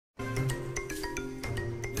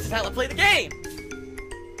is how I play the game!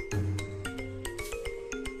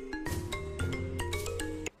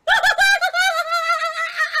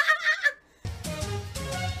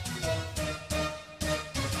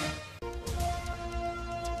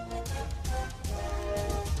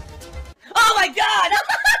 Oh my god!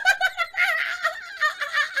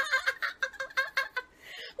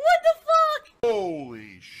 What the fuck?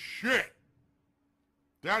 Holy shit!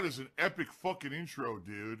 That is an epic fucking intro,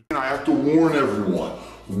 dude. And I have to warn everyone.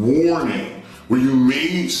 Warning. What you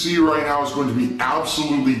may see right now is going to be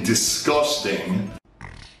absolutely disgusting.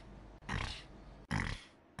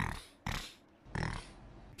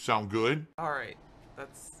 Sound good? Alright,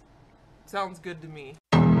 sounds good to me.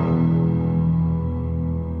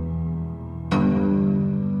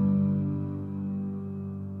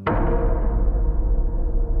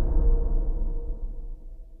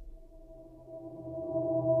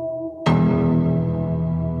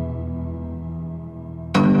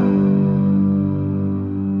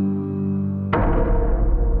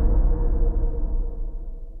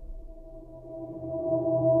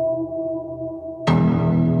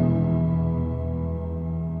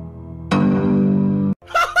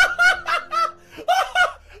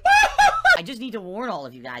 I just need to warn all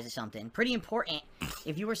of you guys of something pretty important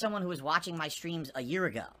if you were someone who was watching my streams a year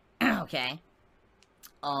ago. Okay?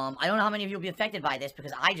 I don't know how many of you will be affected by this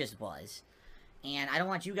because I just was. And I don't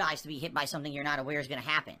want you guys to be hit by something you're not aware is going to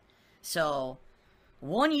happen. So,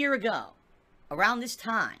 1 year ago, around this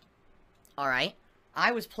time, alright,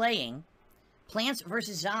 I was playing Plants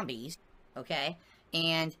vs. Zombies, okay?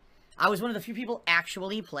 And I was one of the few people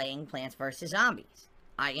actually playing Plants vs. Zombies.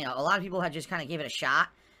 You know, a lot of people had just kind of gave it a shot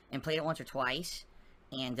and played it once or twice,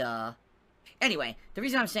 and, anyway, the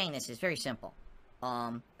reason I'm saying this is very simple.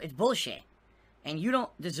 It's bullshit, and you don't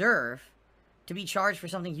deserve to be charged for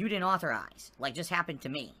something you didn't authorize, like just happened to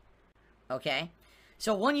me, okay?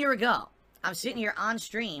 So 1 year ago, I'm sitting here on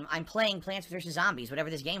stream, I'm playing Plants vs. Zombies, whatever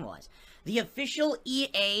this game was. The official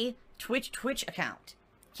EA Twitch account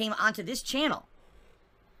came onto this channel,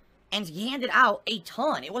 and handed out a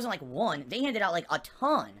ton. It wasn't like one, they handed out like a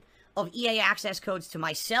ton of EA access codes to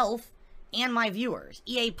myself and my viewers.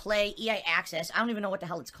 EA Play, EA Access, I don't even know what the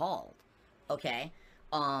hell it's called. Okay?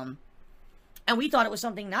 And we thought it was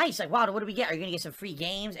something nice. Like, wow, what do we get? Are you gonna get some free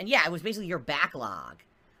games? And yeah, it was basically your backlog.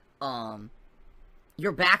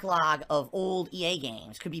 Your backlog of old EA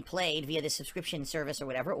games could be played via this subscription service or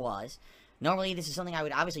whatever it was. Normally, this is something I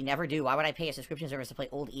would obviously never do. Why would I pay a subscription service to play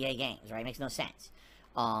old EA games, right? It makes no sense.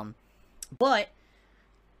 But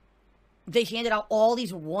they handed out all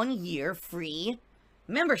these 1 year free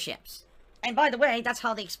memberships. And by the way, that's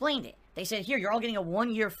how they explained it. They said, here, you're all getting a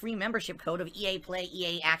 1 year free membership code of EA Play,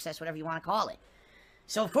 EA Access, whatever you want to call it.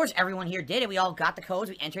 So, of course, everyone here did it. We all got the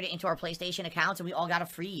codes, we entered it into our PlayStation accounts, and we all got a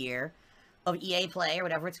free year of EA Play or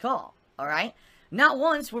whatever it's called. Alright? Not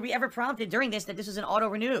once were we ever prompted during this that this was an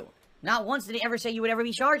auto-renew. Not once did they ever say you would ever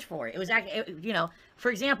be charged for it. It was, you know,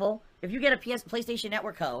 for example, if you get a PlayStation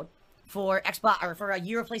Network code for Xbox, or for a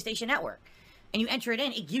year of PlayStation Network, and you enter it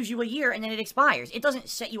in, it gives you a year, and then it expires. It doesn't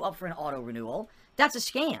set you up for an auto-renewal. That's a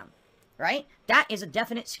scam, right? That is a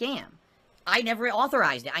definite scam. I never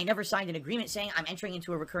authorized it. I never signed an agreement saying I'm entering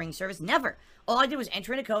into a recurring service. Never. All I did was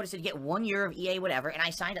enter in a code. It said get 1 year of EA whatever, and I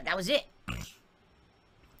signed up. That was it.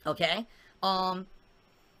 Okay?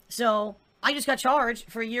 So, I just got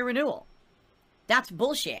charged for a year renewal. That's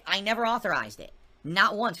bullshit. I never authorized it.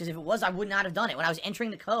 Not once, because if it was, I would not have done it. When I was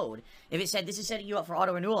entering the code, if it said this is setting you up for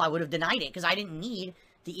auto-renewal, I would have denied it, because I didn't need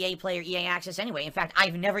the EA Play or EA Access anyway. In fact,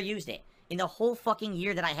 I've never used it. In the whole fucking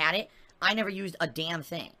year that I had it, I never used a damn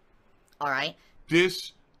thing. Alright?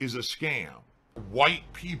 This is a scam. White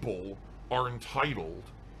people are entitled,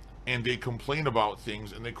 and they complain about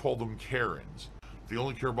things, and they call them Karens. They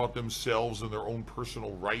only care about themselves and their own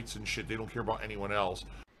personal rights and shit. They don't care about anyone else.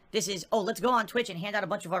 This is, oh, let's go on Twitch and hand out a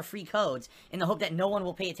bunch of our free codes in the hope that no one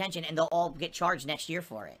will pay attention and they'll all get charged next year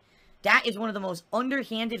for it. That is one of the most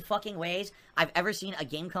underhanded fucking ways I've ever seen a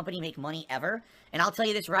game company make money ever. And I'll tell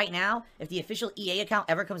you this right now, if the official EA account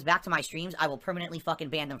ever comes back to my streams, I will permanently fucking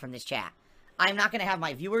ban them from this chat. I'm not going to have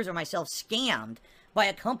my viewers or myself scammed by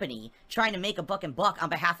a company trying to make a buck on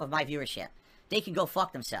behalf of my viewership. They can go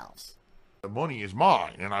fuck themselves. The money is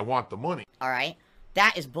mine, and I want the money. Alright?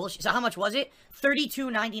 That is bullshit. So how much was it?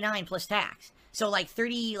 $32.99 plus tax. So like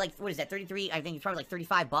 30, like, what is that, 33, I think it's probably like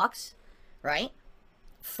 35 bucks, right?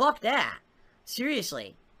 Fuck that.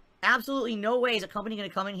 Seriously. Absolutely no way is a company gonna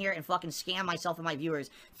come in here and fucking scam myself and my viewers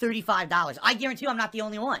 $35. I guarantee you I'm not the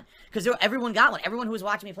only one. Because everyone got one. Everyone who was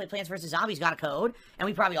watching me play Plants vs. Zombies got a code, and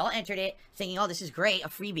we probably all entered it thinking, oh, this is great, a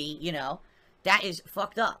freebie, you know. That is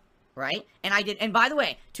fucked up. right? And I did, and by the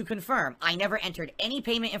way, to confirm, I never entered any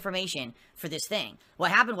payment information for this thing.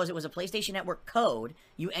 What happened was it was a PlayStation Network code.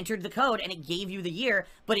 You entered the code and it gave you the year,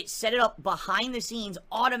 but it set it up behind the scenes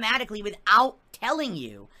automatically without telling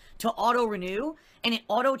you to auto-renew, and it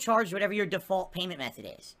auto-charged whatever your default payment method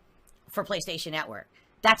is for PlayStation Network.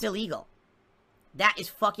 That's illegal. That is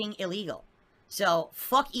fucking illegal. So,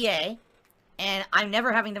 fuck EA, and I'm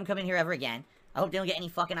never having them come in here ever again. I hope they don't get any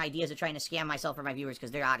fucking ideas of trying to scam myself or my viewers,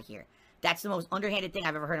 because they're out of here. That's the most underhanded thing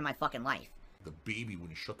I've ever heard in my fucking life. The baby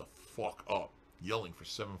wouldn't shut the fuck up, yelling for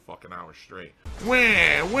 7 fucking hours straight.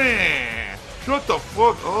 Wah, wah, shut the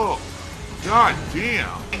fuck up. God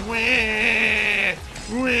damn. Wah,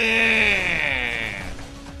 wah.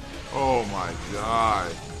 Oh my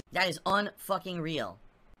god. That is unfucking real.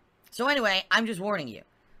 So anyway, I'm just warning you,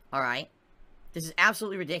 alright? This is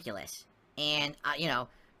absolutely ridiculous. And, you know,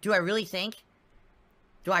 do I really think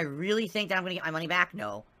that I'm going to get my money back?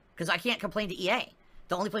 No. Because I can't complain to EA.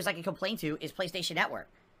 The only place I can complain to is PlayStation Network.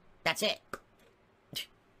 That's it.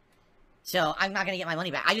 So, I'm not going to get my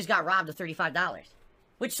money back. I just got robbed of $35.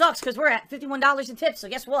 Which sucks, because we're at $51 in tips, so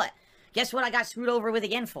guess what? Guess what I got screwed over with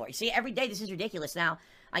again for? You see, every day this is ridiculous now.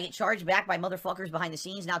 I get charged back by motherfuckers behind the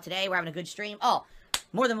scenes. Now today, we're having a good stream. Oh,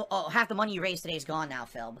 more than half the money you raised today is gone now,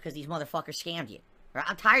 Phil, because these motherfuckers scammed you. Right?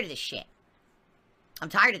 I'm tired of this shit. I'm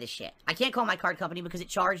tired of this shit. I can't call my card company because it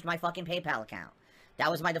charged my fucking PayPal account.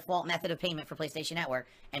 That was my default method of payment for PlayStation Network,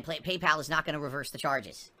 and PayPal is not going to reverse the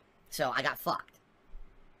charges. So, I got fucked.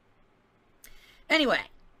 Anyway,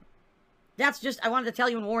 that's just, I wanted to tell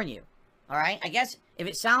you and warn you. Alright? I guess, if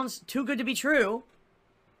it sounds too good to be true,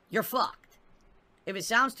 you're fucked. If it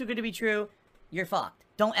sounds too good to be true, you're fucked.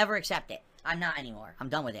 Don't ever accept it. I'm not anymore. I'm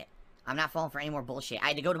done with it. I'm not falling for any more bullshit.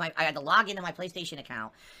 I had to log into my PlayStation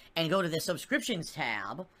account and go to the subscriptions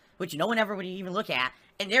tab, which no one ever would even look at.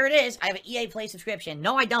 And there it is. I have an EA Play subscription.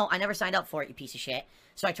 No, I don't. I never signed up for it, you piece of shit.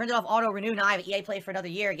 So I turned it off auto-renew. Now I have an EA Play for another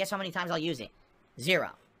year. Guess how many times I'll use it? 0.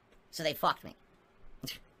 So they fucked me.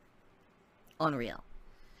 Unreal.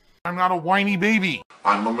 I'm not a whiny baby.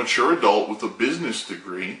 I'm a mature adult with a business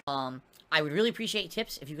degree. I would really appreciate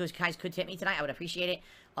tips. If you guys could tip me tonight, I would appreciate it.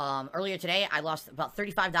 Earlier today, I lost about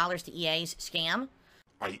 $35 to EA's scam.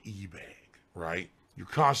 I e-bag, right? You're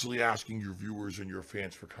constantly asking your viewers and your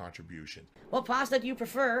fans for contribution. What pasta do you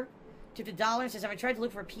prefer? To the dollar, it says, have I tried to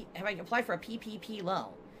look for have I applied for a PPP loan?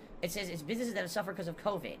 It says, it's businesses that have suffered because of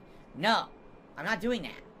COVID. No, I'm not doing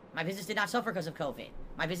that. My business did not suffer because of COVID.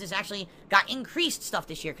 My business actually got increased stuff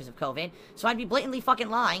this year because of COVID. So I'd be blatantly fucking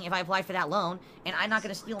lying if I applied for that loan, and I'm not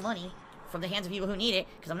going to steal money from the hands of people who need it,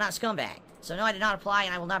 because I'm not a scumbag. So no, I did not apply,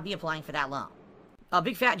 and I will not be applying for that loan.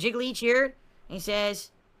 Big Fat Jiggly here, and he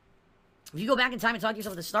says, if you go back in time and talk to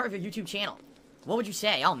yourself at the start of your YouTube channel, what would you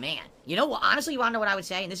say? Oh, man. You know what? Honestly, you want to know what I would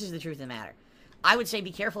say? And this is the truth of the matter. I would say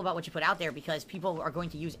be careful about what you put out there, because people are going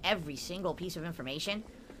to use every single piece of information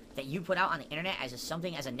that you put out on the internet as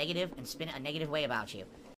something as a negative and spin it a negative way about you.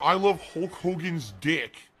 I love Hulk Hogan's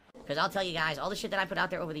dick. Because I'll tell you guys, all the shit that I put out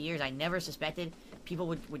there over the years, I never suspected people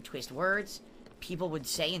would twist words. People would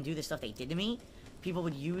say and do the stuff they did to me. People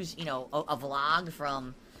would use, you know, a vlog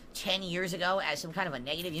from 10 years ago as some kind of a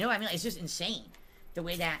negative. You know what I mean? It's just insane the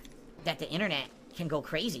way that the internet can go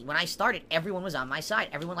crazy. When I started, everyone was on my side.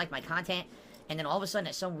 Everyone liked my content. And then all of a sudden,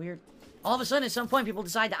 at some point, people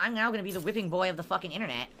decide that I'm now going to be the whipping boy of the fucking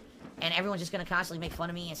internet. And everyone's just going to constantly make fun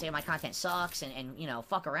of me and say my content sucks and you know,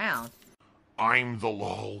 fuck around. I'm the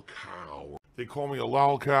lol cow. They call me a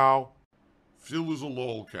lol cow. Phil is a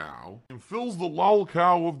lol cow. And Phil's the lol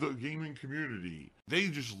cow of the gaming community. They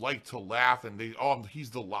just like to laugh and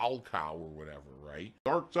he's the lol cow or whatever, right?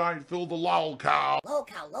 Dark side Phil the lol cow. Lol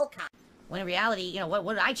cow, lol cow. When in reality, you know, what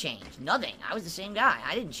did I change? Nothing. I was the same guy.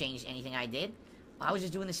 I didn't change anything I did. I was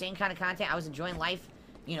just doing the same kind of content. I was enjoying life.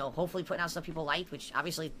 You know, hopefully putting out stuff people liked, which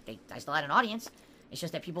obviously I still had an audience. It's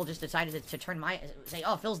just that people just decided to turn say,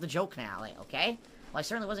 oh, Phil's the joke now. Like, okay. Well, I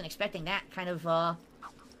certainly wasn't expecting that kind of,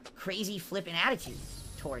 crazy flipping attitude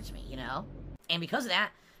towards me, you know? And because of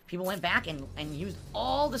that, people went back and used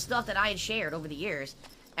all the stuff that I had shared over the years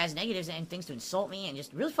as negatives and things to insult me and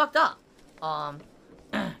just really fucked up.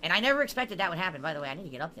 And I never expected that would happen, by the way. I need to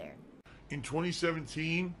get up there. In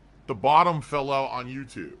 2017, the bottom fell out on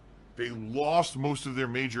YouTube. They lost most of their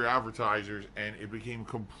major advertisers, and it became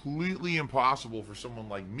completely impossible for someone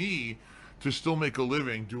like me to still make a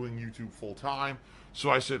living doing YouTube full time. So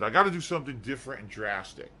I said, I got to do something different and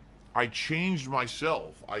drastic. I changed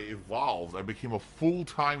myself. I evolved. I became a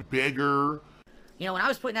full-time beggar. You know, when I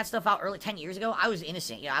was putting that stuff out 10 years ago, I was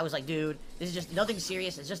innocent. You know, I was like, dude, this is just nothing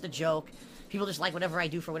serious. It's just a joke. People just like whatever I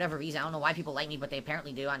do for whatever reason. I don't know why people like me, but they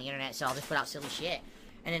apparently do on the internet, so I'll just put out silly shit.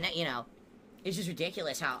 And then, you know, it's just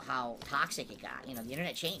ridiculous how toxic it got. You know, the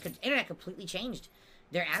internet changed. Internet completely changed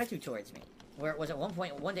their attitude towards me. Where it was at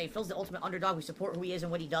one day, Phil's the ultimate underdog. We support who he is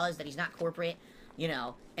and what he does. That he's not corporate. You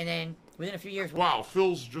know, and then within a few years, wow,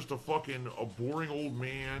 Phil's just a boring old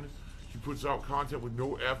man. He puts out content with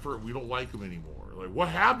no effort. We don't like him anymore. Like, what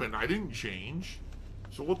happened? I didn't change.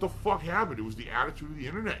 So what the fuck happened? It was the attitude of the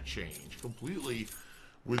internet changed completely.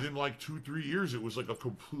 Within like 2-3 years, it was like a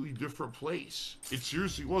completely different place. It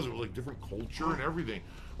seriously was. It was like different culture and everything.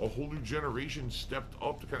 A whole new generation stepped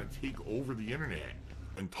up to kind of take over the internet.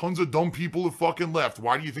 And tons of dumb people have fucking left.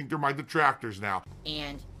 Why do you think they're my detractors now?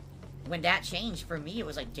 And when that changed, for me, it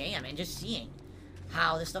was like, damn, and just seeing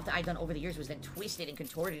how the stuff that I'd done over the years was then twisted and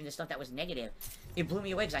contorted into stuff that was negative, it blew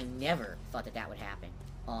me away because I never thought that would happen.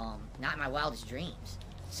 Not in my wildest dreams.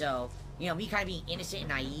 So, you know, me kind of being innocent and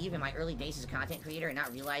naive in my early days as a content creator and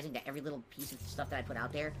not realizing that every little piece of stuff that I put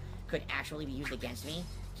out there could actually be used against me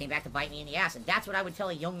came back to bite me in the ass. And that's what I would tell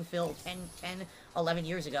a young Phil 10, 11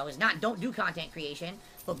 years ago is not don't do content creation,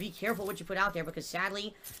 but be careful what you put out there because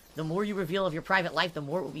sadly, the more you reveal of your private life, the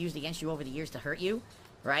more it will be used against you over the years to hurt you,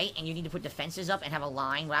 right? And you need to put defenses up and have a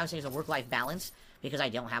line, what I would say is a work-life balance, because I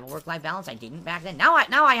don't have a work-life balance. I didn't back then. Now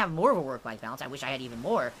I have more of a work-life balance. I wish I had even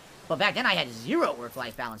more. But back then I had zero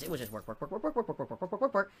work-life balance. It was just work,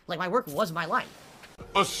 like my work was my life.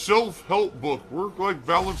 A self-help book, work-life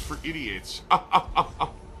balance for idiots.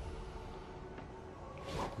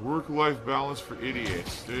 Work-life balance for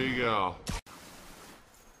idiots. There you go.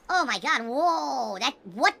 Oh my god, whoa,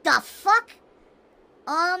 what the fuck?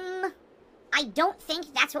 I don't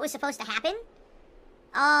think that's what was supposed to happen.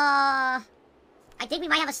 I think we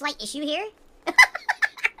might have a slight issue here.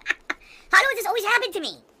 How does this always happen to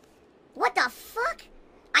me? What the fuck?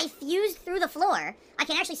 I fused through the floor. I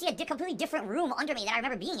can actually see a completely different room under me that I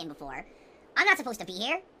remember being in before. I'm not supposed to be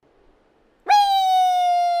here. Whee!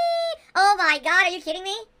 Oh my god, are you kidding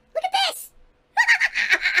me? Look at this!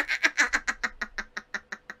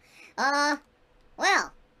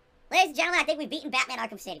 Well, ladies and gentlemen, I think we've beaten Batman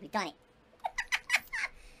Arkham City. We've done it.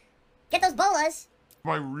 Get those bolas.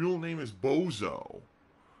 My real name is Bozo.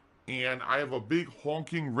 And I have a big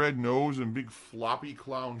honking red nose and big floppy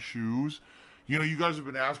clown shoes. You know, you guys have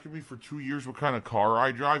been asking me for 2 years what kind of car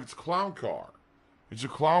I drive. It's a clown car. It's a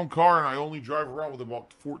clown car, and I only drive around with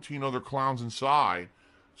about 14 other clowns inside.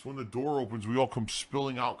 So when the door opens, we all come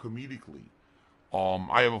spilling out comedically.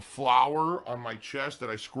 I have a flower on my chest that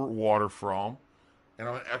I squirt water from. And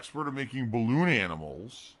I'm an expert at making balloon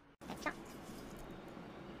animals.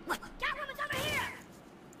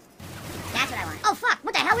 That's what I want. Oh, fuck.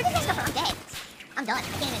 What the hell? Where did this come from? I'm dead. I'm done. I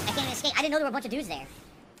can't even escape. I didn't know there were a bunch of dudes there.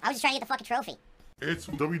 I was just trying to get the fucking trophy. It's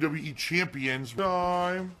WWE Champions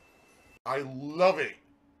time. I love it.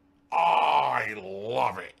 I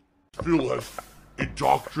love it. Phil has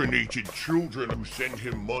indoctrinated children who send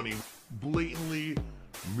him money, blatantly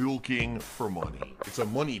milking for money. It's a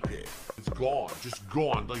money pit. It's gone. Just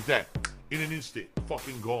gone like that. In an instant.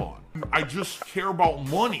 Fucking gone. I just care about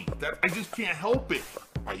money. I just can't help it.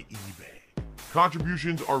 I eBay.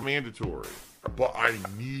 Contributions are mandatory, but I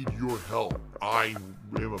need your help. I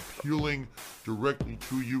am appealing directly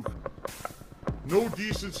to you. No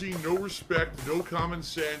decency, no respect, no common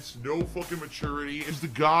sense, no fucking maturity. Is the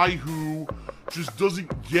guy who just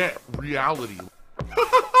doesn't get reality.